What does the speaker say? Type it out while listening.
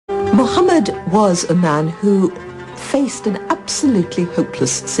Muhammad was a man who faced an absolutely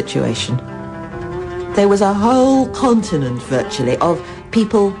hopeless situation. There was a whole continent, virtually, of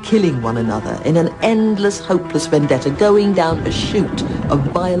people killing one another in an endless, hopeless vendetta, going down a chute of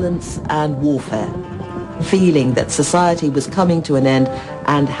violence and warfare, feeling that society was coming to an end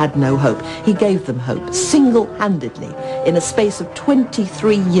and had no hope. He gave them hope, single-handedly. In a space of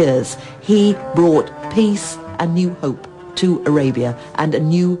 23 years, he brought peace and new hope to Arabia and a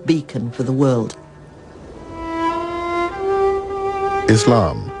new beacon for the world.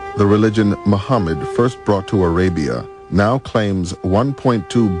 Islam, the religion Muhammad first brought to Arabia, now claims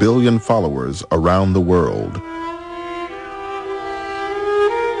 1.2 billion followers around the world.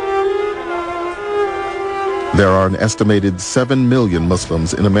 There are an estimated 7 million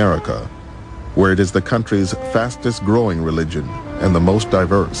Muslims in America, where it is the country's fastest growing religion and the most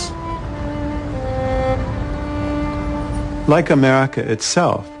diverse. Like America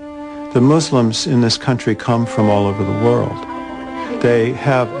itself, the Muslims in this country come from all over the world. They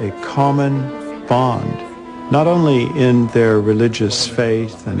have a common bond, not only in their religious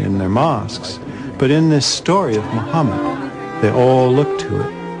faith and in their mosques, but in this story of Muhammad. They all look to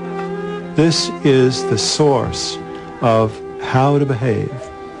it. This is the source of how to behave,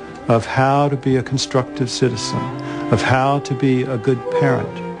 of how to be a constructive citizen, of how to be a good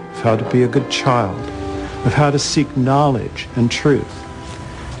parent, of how to be a good child, of how to seek knowledge and truth.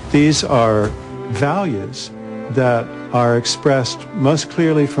 These are values that are expressed most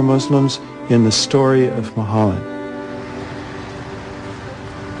clearly for Muslims in the story of Muhammad.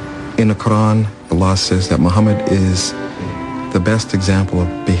 In the Quran, Allah says that Muhammad is the best example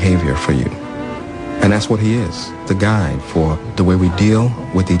of behavior for you. And that's what he is, the guide for the way we deal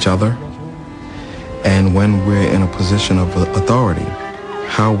with each other, and when we're in a position of authority,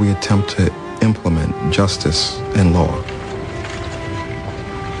 how we attempt to implement justice and law.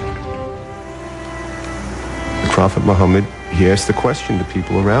 The Prophet Muhammad, he asked the question to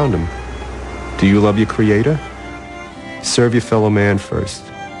people around him, do you love your Creator? Serve your fellow man first.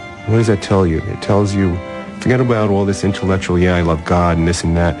 What does that tell you? It tells you, forget about all this intellectual, yeah, I love God and this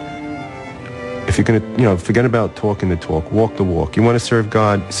and that. If you're going to, forget about talking the talk, walk the walk. You want to serve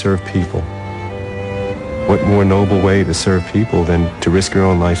God, serve people. What more noble way to serve people than to risk your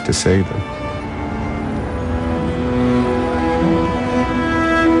own life to save them?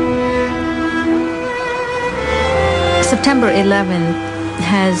 September 11th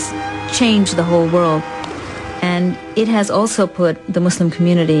has changed the whole world, and it has also put the Muslim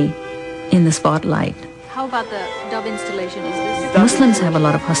community in the spotlight. How about the dove installation? Muslims have a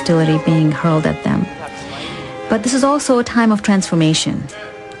lot of hostility being hurled at them. But this is also a time of transformation.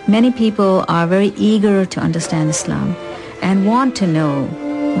 Many people are very eager to understand Islam and want to know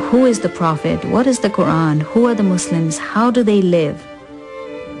who is the Prophet, what is the Quran, who are the Muslims, how do they live?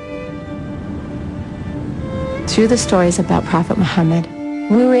 Through the stories about Prophet Muhammad,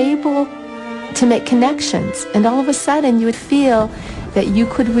 we were able to make connections, and all of a sudden you would feel that you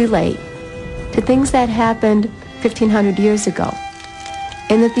could relate to things that happened 1,500 years ago,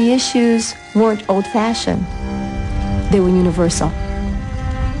 and that the issues weren't old-fashioned, they were universal.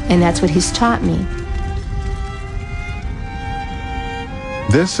 And that's what he's taught me.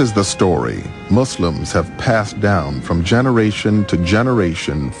 This is the story Muslims have passed down from generation to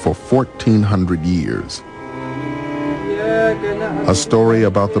generation for 1,400 years. A story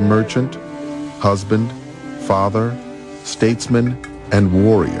about the merchant, husband, father, statesman, and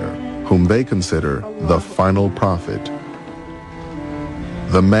warrior whom they consider the final prophet.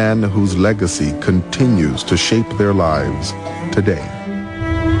 The man whose legacy continues to shape their lives today.